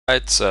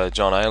It's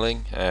John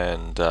Ailing,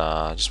 and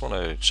I just want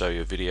to show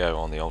you a video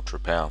on the ultra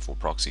powerful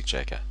proxy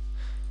checker.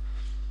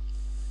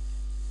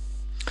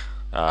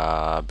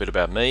 A bit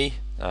about me.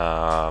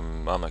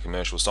 I'm a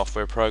commercial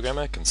software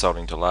programmer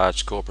consulting to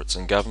large corporates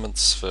and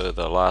governments for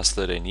the last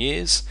 13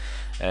 years,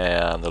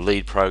 and I'm the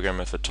lead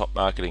programmer for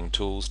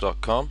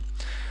topmarketingtools.com.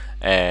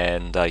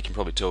 And you can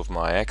probably tell from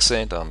my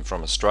accent, I'm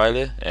from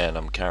Australia and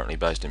I'm currently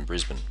based in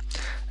Brisbane.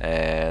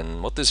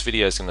 And what this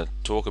video is going to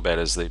talk about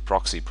is the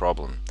proxy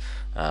problem.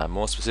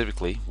 More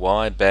specifically,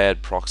 why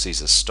bad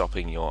proxies are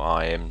stopping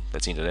your IM,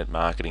 that's Internet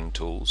Marketing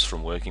Tools,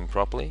 from working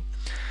properly,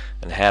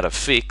 and how to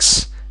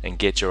fix and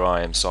get your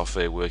IM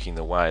software working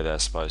the way they're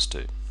supposed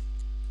to.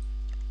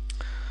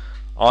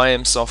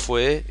 IM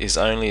software is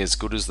only as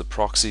good as the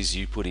proxies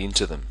you put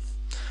into them.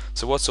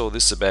 So what's all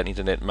this about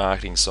internet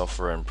marketing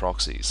software and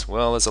proxies?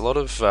 Well, there's a lot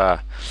of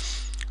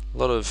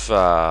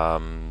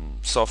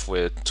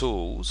software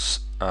tools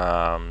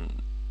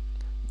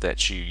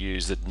that you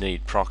use that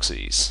need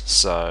proxies.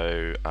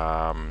 So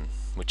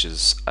which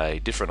is a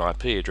different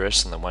IP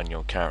address than the one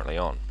you're currently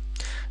on.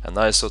 And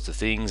those sorts of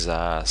things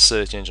are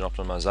search engine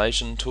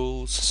optimization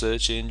tools,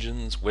 search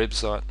engines,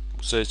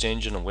 search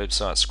engine and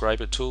website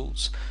scraper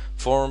tools,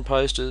 forum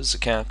posters,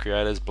 account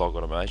creators, blog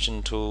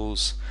automation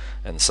tools,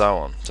 and so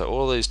on. So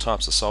all these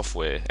types of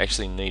software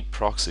actually need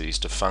proxies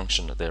to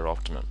function at their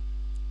optimum.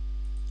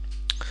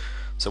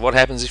 So what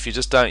happens if you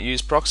just don't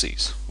use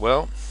proxies?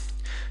 Well,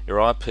 your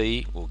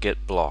IP will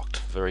get blocked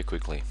very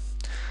quickly,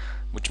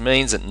 which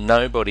means that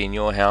nobody in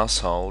your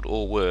household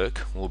or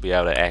work will be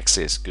able to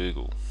access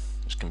Google,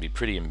 which can be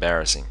pretty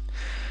embarrassing.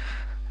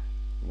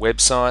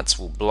 Websites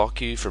will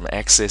block you from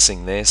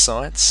accessing their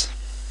sites,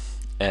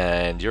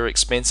 and your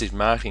expensive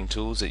marketing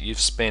tools that you've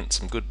spent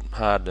some good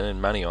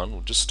hard-earned money on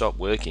will just stop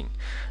working,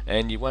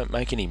 and you won't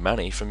make any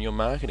money from your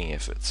marketing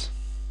efforts.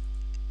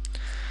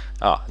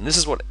 And this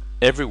is what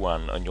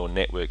everyone on your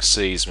network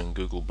sees when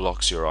Google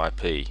blocks your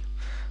IP.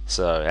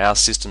 So our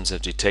systems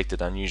have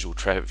detected unusual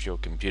traffic for your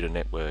computer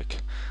network.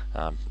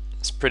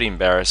 It's pretty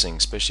embarrassing,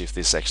 especially if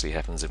this actually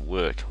happens at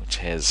work, which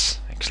has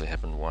actually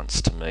happened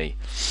once to me.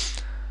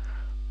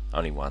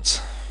 Only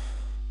once.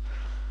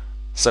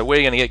 So where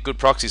are you going to get good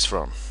proxies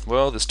from?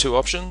 Well, there's two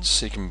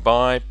options. You can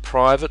buy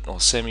private or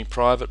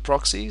semi-private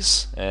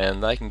proxies,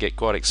 and they can get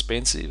quite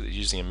expensive,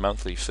 using a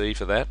monthly fee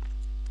for that.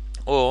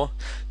 Or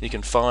you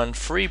can find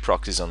free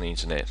proxies on the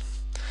internet.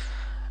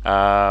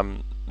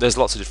 There's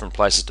lots of different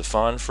places to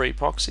find free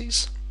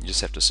proxies. You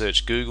just have to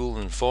search Google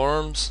and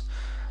forums.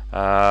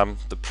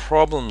 The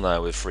problem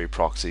though with free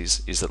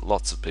proxies is that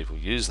lots of people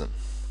use them.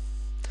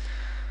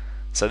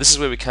 So this is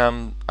where we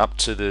come up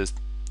to the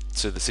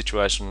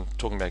situation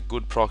talking about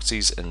good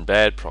proxies and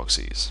bad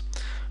proxies.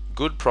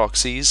 Good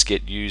proxies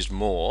get used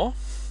more,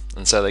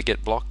 and so they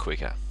get blocked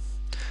quicker.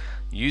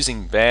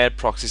 Using bad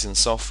proxies in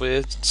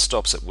software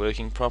stops it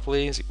working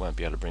properly, as it won't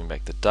be able to bring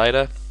back the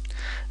data.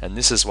 And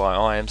this is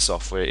why IM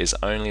software is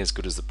only as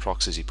good as the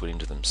proxies you put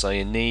into them. So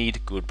you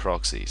need good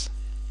proxies.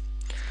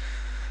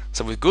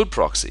 So with good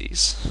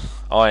proxies,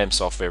 IM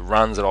software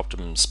runs at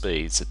optimum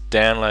speeds. It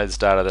downloads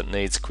data that it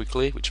needs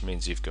quickly, which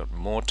means you've got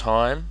more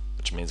time,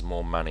 which means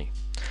more money.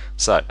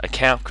 So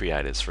account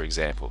creators, for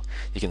example,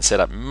 you can set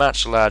up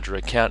much larger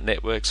account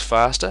networks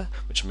faster,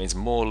 which means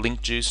more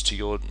link juice to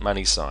your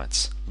money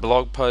sites.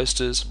 Blog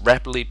posters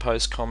rapidly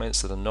post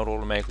comments that are not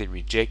automatically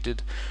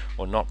rejected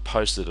or not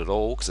posted at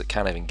all because it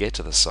can't even get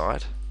to the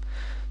site.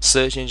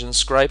 Search engine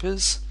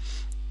scrapers,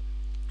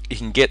 you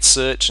can get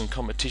search and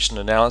competition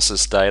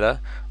analysis data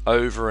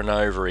over and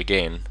over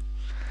again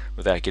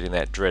without getting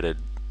that dreaded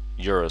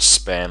 "you're a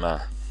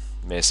spammer"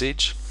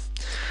 message.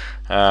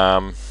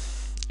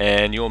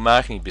 And your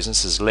marketing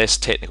business is less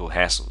technical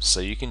hassles,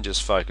 so you can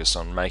just focus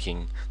on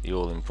making the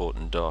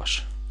all-important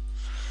dosh.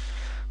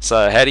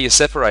 So how do you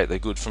separate the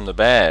good from the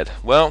bad?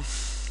 Well,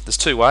 there's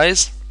two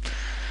ways.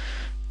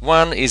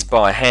 One is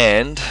by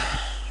hand.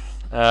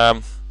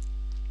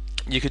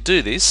 You could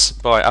do this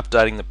by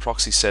updating the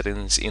proxy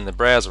settings in the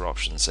browser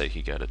options. So you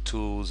could go to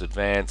Tools,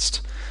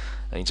 Advanced,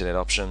 Internet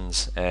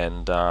Options,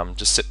 and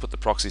just put the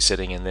proxy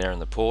setting in there in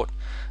the port,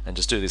 and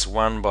just do this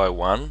one by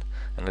one,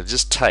 and it'll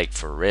just take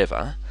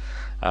forever.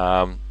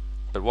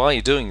 But while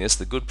you're doing this,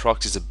 the good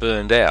proxies are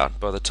burned out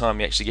by the time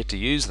you actually get to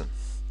use them.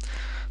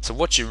 So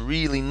what you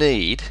really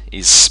need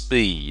is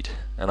speed,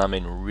 and I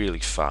mean really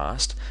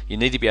fast. You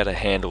need to be able to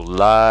handle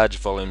large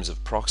volumes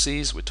of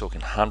proxies. We're talking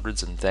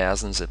hundreds and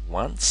thousands at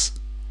once.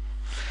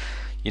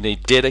 You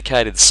need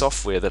dedicated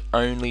software that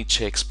only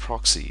checks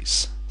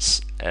proxies,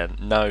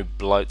 and no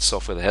bloat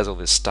software that has all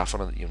this stuff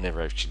on it that you'll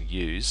never actually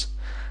use,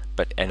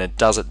 and it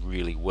does it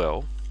really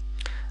well.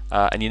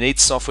 And you need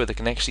software that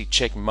can actually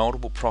check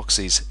multiple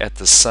proxies at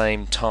the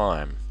same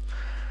time.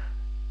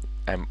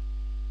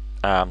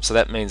 So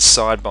that means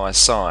side by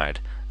side.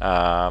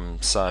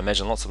 So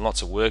imagine lots and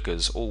lots of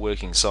workers all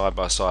working side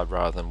by side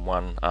rather than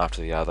one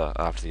after the other,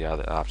 after the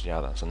other, after the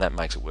other. So that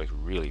makes it work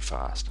really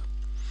fast.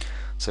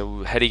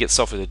 So how do you get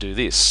software to do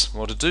this?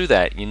 Well, to do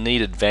that you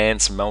need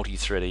advanced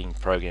multi-threading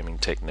programming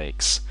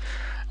techniques.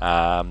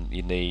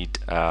 You need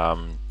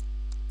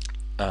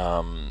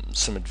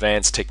some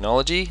advanced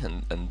technology,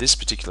 and this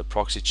particular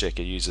proxy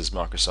checker uses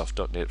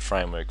Microsoft .NET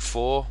Framework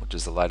 4, which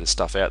is the latest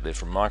stuff out there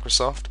from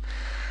Microsoft.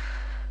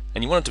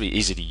 And you want it to be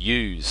easy to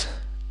use.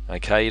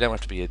 Okay, you don't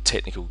have to be a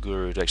technical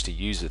guru to actually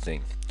use the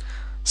thing.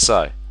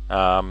 So,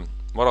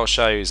 what I'll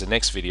show you is the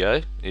next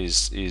video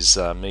is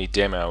me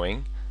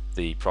demoing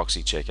the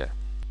proxy checker.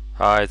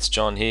 Hi, it's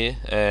John here,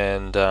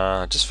 and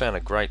I just found a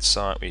great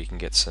site where you can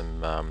get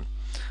some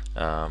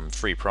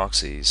free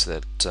proxies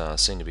that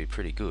seem to be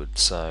pretty good.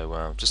 So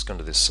I've just gone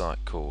to this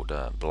site called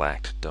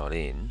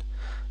blacked.in,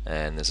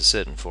 and there's a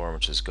certain forum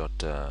which has got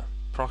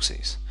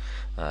proxies,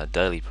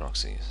 daily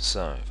proxies.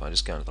 So if I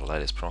just go into the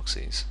latest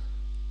proxies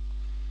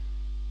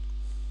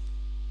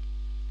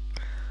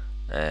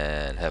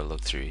and have a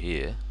look through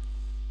here,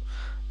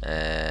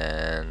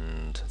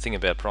 and the thing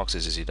about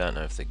proxies is you don't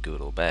know if they're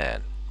good or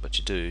bad, but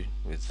you do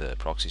with the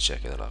proxy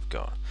checker that I've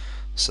got.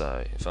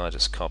 So if I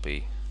just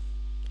copy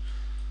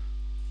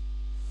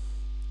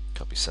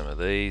some of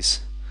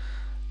these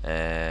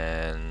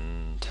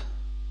and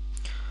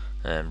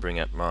bring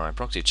up my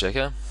proxy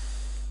checker,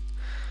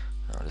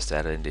 I'll just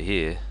add it into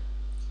here,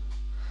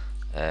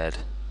 add,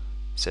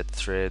 set the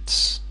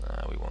threads,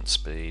 we want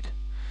speed,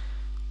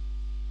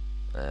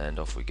 and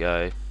off we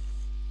go.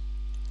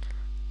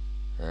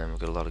 And we've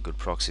got a lot of good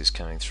proxies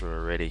coming through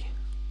already.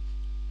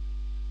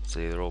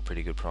 See, they're all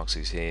pretty good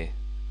proxies here.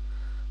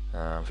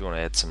 If you want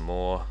to add some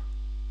more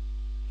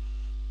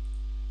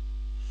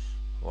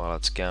while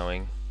it's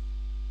going,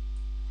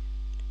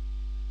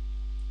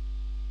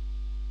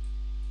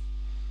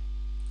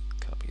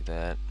 copy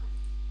that.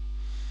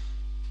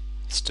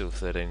 Still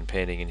 13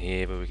 pending in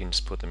here, but we can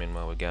just put them in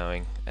while we're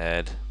going.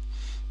 Add.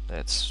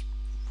 Let's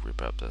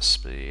rip up the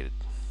speed.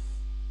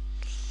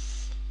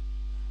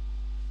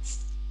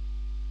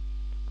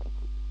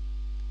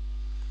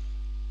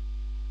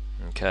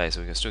 Okay,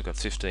 so we've still got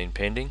 15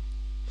 pending.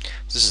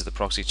 So this is the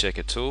proxy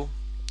checker tool,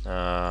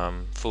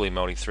 fully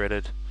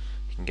multi-threaded.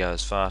 You can go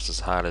as fast,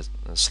 as hard, as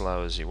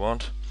slow as you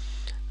want.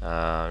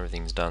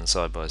 Everything's done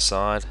side by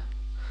side,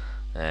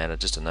 and it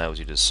just enables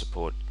you to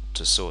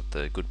sort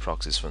the good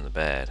proxies from the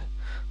bad.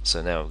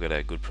 So now we've got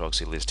our good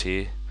proxy list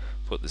here.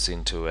 Put this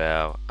into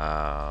our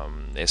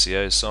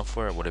SEO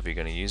software, or whatever you're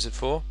going to use it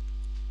for,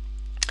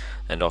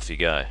 and off you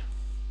go.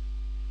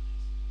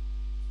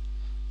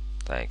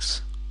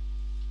 Thanks.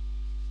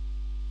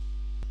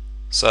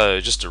 So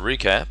just to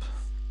recap,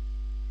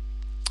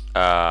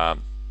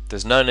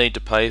 there's no need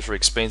to pay for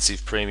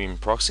expensive premium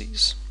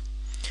proxies.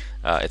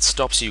 It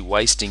stops you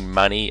wasting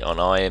money on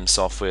IM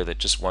software that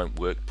just won't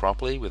work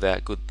properly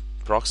without good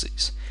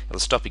proxies. It'll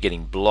stop you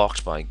getting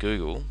blocked by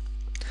Google,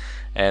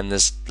 and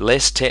there's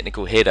less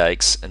technical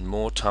headaches and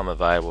more time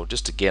available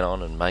just to get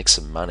on and make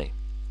some money.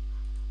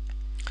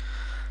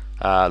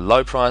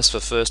 Low price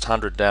for first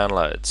 100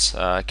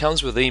 downloads. It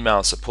comes with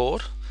email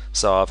support,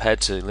 so I've had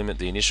to limit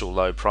the initial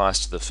low price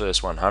to the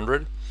first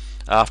 100.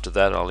 After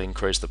that I'll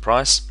increase the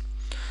price.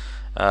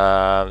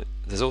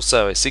 There's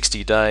also a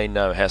 60-day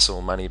no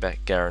hassle money back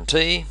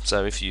guarantee,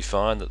 so if you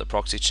find that the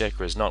proxy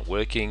checker is not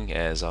working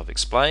as I've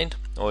explained,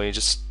 or you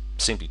just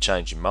simply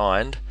change your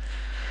mind,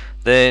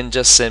 then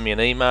just send me an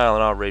email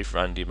and I'll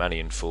refund your money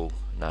in full,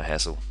 no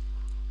hassle.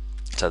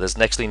 So there's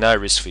actually no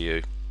risk for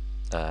you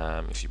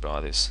if you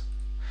buy this.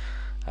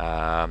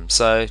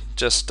 So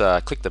just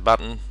click the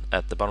button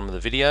at the bottom of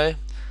the video,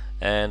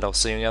 and I'll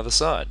see you on the other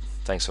side.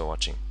 Thanks for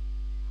watching.